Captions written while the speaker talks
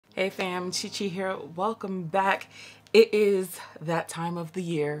Hey fam, Chichi here. Welcome back. It is that time of the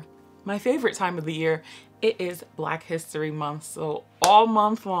year, my favorite time of the year. It is Black History Month, so all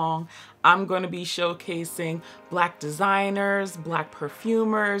month long, I'm going to be showcasing Black designers, Black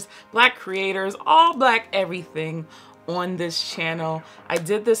perfumers, Black creators, all Black everything on this channel. I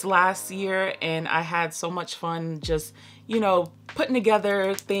did this last year and I had so much fun just, putting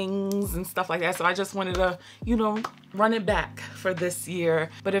together things and stuff like that. So I just wanted to, run it back for this year.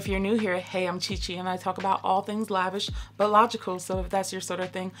 But if you're new here, hey, I'm Chichi and I talk about all things lavish but logical. So if that's your sort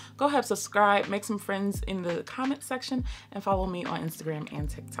of thing, go ahead, subscribe, make some friends in the comment section, and follow me on Instagram and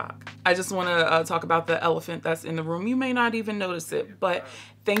TikTok. I just want to talk about the elephant that's in the room. You may not even notice it, but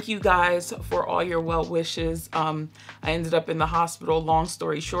thank you guys for all your well wishes. I ended up in the hospital. Long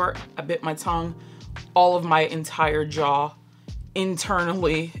story short, I bit my tongue. All of my entire jaw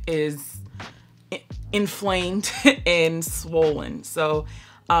internally is inflamed and swollen. So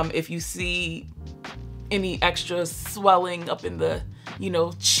if you see any extra swelling up in the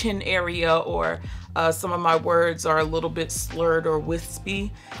chin area, or some of my words are a little bit slurred or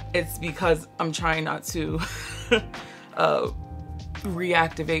wispy, it's because I'm trying not to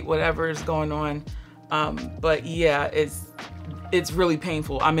reactivate whatever is going on. But yeah, it's really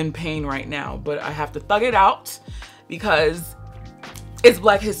painful. I'm in pain right now, but I have to thug it out because it's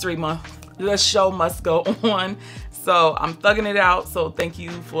Black History Month. The show must go on. So I'm thugging it out. So thank you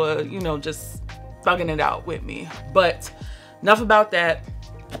for, just thugging it out with me. But enough about that.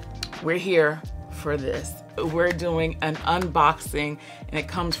 We're here for this. We're doing an unboxing and it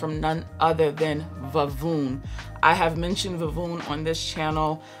comes from none other than Vavvoune. I have mentioned Vavvoune on this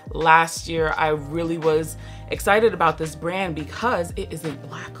channel last year. I really was excited about this brand because it is a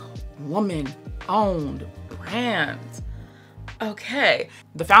Black woman-owned brand. Okay,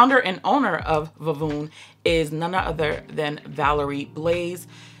 the founder and owner of Vavvoune is none other than Valerie Blaze.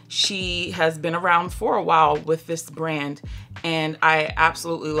 She has been around for a while with this brand and I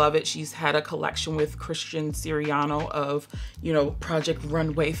absolutely love it. She's had a collection with Christian Siriano of, Project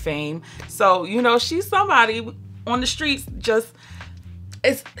Runway fame. So, she's somebody on the streets, just,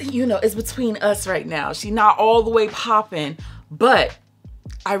 it's between us right now. She's not all the way popping, but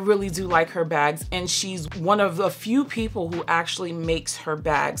I really do like her bags, and she's one of the few people who actually makes her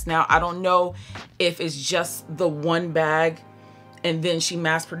bags. Now, I don't know if it's just the one bag and then she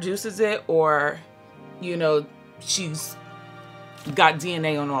mass produces it, or, she's got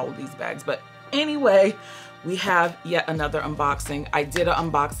DNA on all of these bags. But anyway, we have yet another unboxing. I did an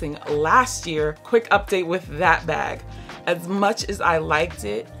unboxing last year. Quick update with that bag. As much as I liked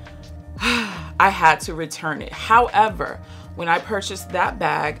it, I had to return it. However, when I purchased that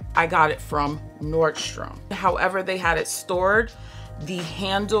bag, I got it from Nordstrom. However, they had it stored. The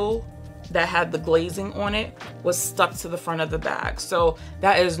handle that had the glazing on it was stuck to the front of the bag. So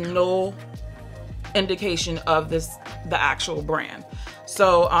that is no indication of the actual brand.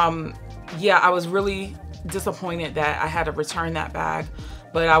 So yeah, I was really disappointed that I had to return that bag,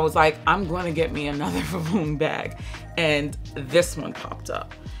 but I was like, I'm going to get me another Vavvoune bag, and this one popped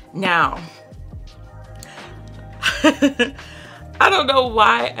up. Now, I don't know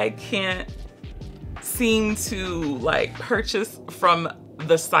why I can't seem to purchase from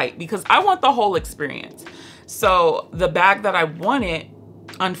the site, because I want the whole experience. So the bag that I wanted,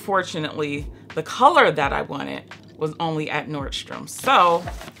 unfortunately, the color that I wanted was only at Nordstrom. So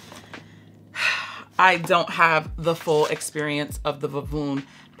I don't have the full experience of the Vavvoune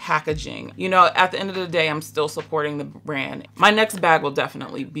packaging. At the end of the day, I'm still supporting the brand. My next bag will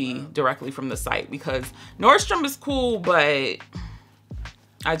definitely be directly from the site, because Nordstrom is cool, but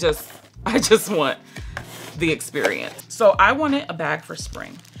I just want the experience. So I wanted a bag for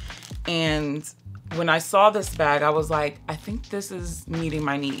spring. And when I saw this bag, I was like, I think this is meeting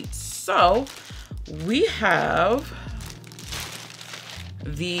my needs. So we have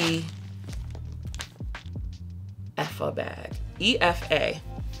the Efa bag, EFA.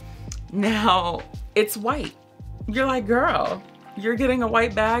 Now, it's white. You're like, girl, you're getting a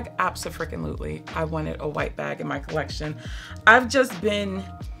white bag? Abso-freaking-lutely. I wanted a white bag in my collection. I've just been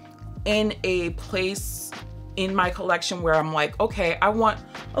in a place in my collection where I'm like, okay, I want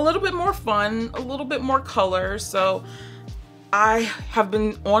a little bit more fun, a little bit more color. So I have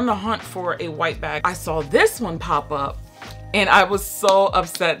been on the hunt for a white bag. I saw this one pop up and I was so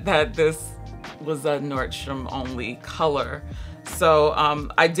upset that this was a Nordstrom only color. So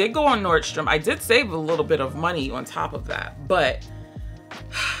I did go on Nordstrom. I did save a little bit of money on top of that, but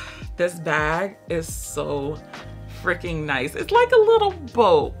this bag is so freaking nice. It's like a little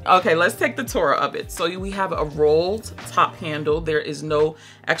boat. Okay, let's take the tour of it. So we have a rolled top handle. There is no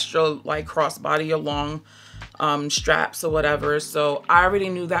extra crossbody along straps or whatever. So I already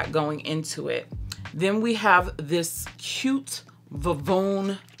knew that going into it. Then we have this cute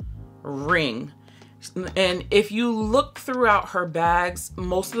Vavvoune ring. And if you look throughout her bags,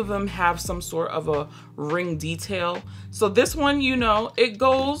 most of them have some sort of a ring detail. So this one, you know, it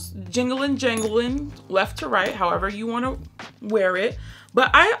goes jingling, jangling, left to right, however you want to wear it.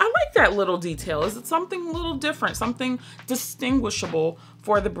 But I like that little detail. Is it something a little different, something distinguishable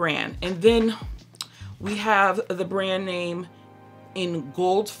for the brand? And then we have the brand name in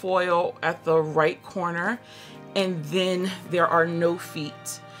gold foil at the right corner. And then there are no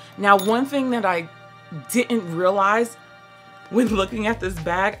feet. Now, one thing that I didn't realize when looking at this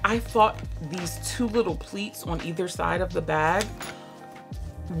bag, I thought these two little pleats on either side of the bag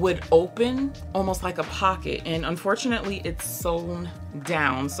would open almost like a pocket, and unfortunately it's sewn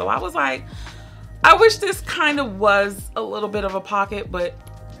down. So I was like, I wish this kind of was a little bit of a pocket, but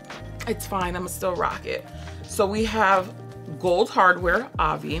it's fine, I'm gonna still rock it. So we have gold hardware,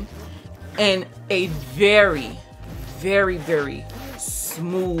 Avi, and a very, very, very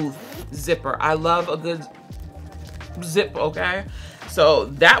smooth zipper. I love a good zip, okay? So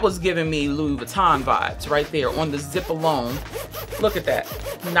that was giving me Louis Vuitton vibes right there on the zip alone. Look at that,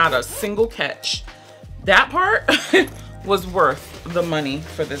 not a single catch. That part was worth the money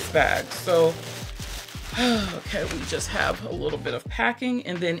for this bag. So, okay, we just have a little bit of packing,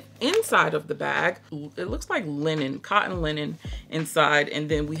 and then inside of the bag, it looks like linen, cotton linen inside, and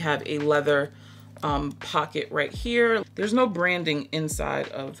then we have a leather pocket right here. There's no branding inside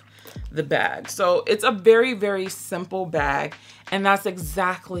of the bag. So it's a very, very simple bag, and that's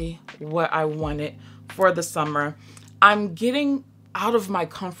exactly what I wanted for the summer. I'm getting out of my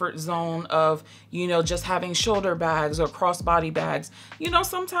comfort zone of, you know, just having shoulder bags or crossbody bags. You know,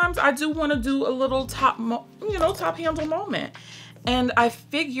 sometimes I do want to do a little top handle moment. And I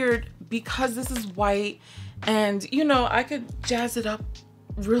figured because this is white and, you know, I could jazz it up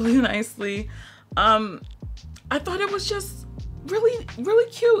really nicely. I thought it was just really, really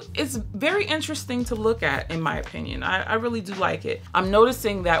cute. It's very interesting to look at, in my opinion. I really do like it. I'm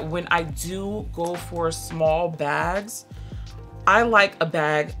noticing that when I do go for small bags, I like a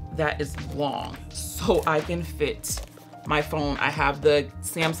bag that is long so I can fit my phone. I have the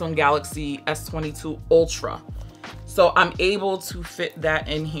Samsung Galaxy S22 Ultra, so I'm able to fit that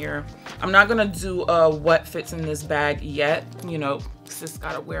in here. I'm not gonna do what fits in this bag yet, you know, sis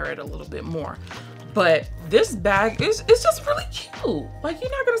gotta wear it a little bit more. But this bag is just really cute. Like, you're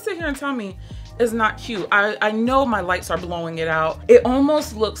not gonna sit here and tell me it's not cute. I know my lights are blowing it out. It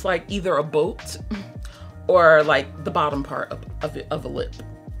almost looks like either a boat or like the bottom part of a lip.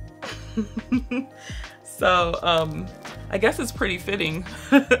 So I guess it's pretty fitting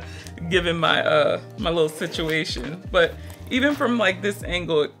given my my little situation. But even from like this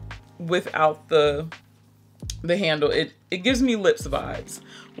angle without the handle, it gives me lips vibes,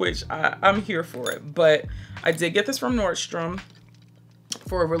 which I'm here for it. But I did get this from Nordstrom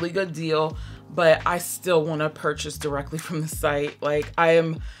for a really good deal, but I still want to purchase directly from the site. Like, I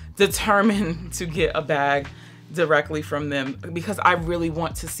am determined to get a bag directly from them because I really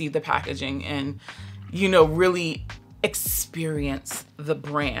want to see the packaging and, you know, really experience the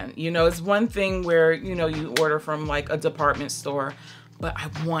brand. You know, it's one thing where, you know, you order from like a department store, but I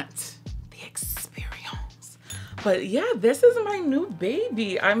want the experience. But yeah, this is my new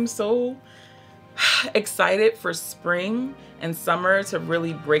baby. I'm so excited for spring and summer to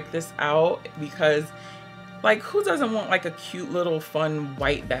really break this out, because like, who doesn't want like a cute little fun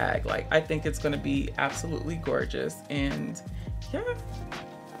white bag? Like, I think it's gonna be absolutely gorgeous. And yeah,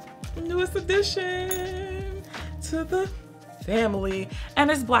 newest addition to the family, and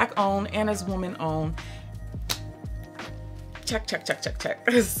it's Black owned and it's woman owned. Check, check, check, check, check.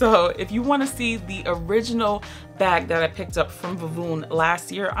 So if you want to see the original bag that I picked up from Vavvoune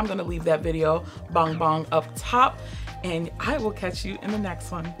last year, I'm gonna leave that video bong bong up top, and I will catch you in the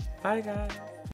next one. Bye guys.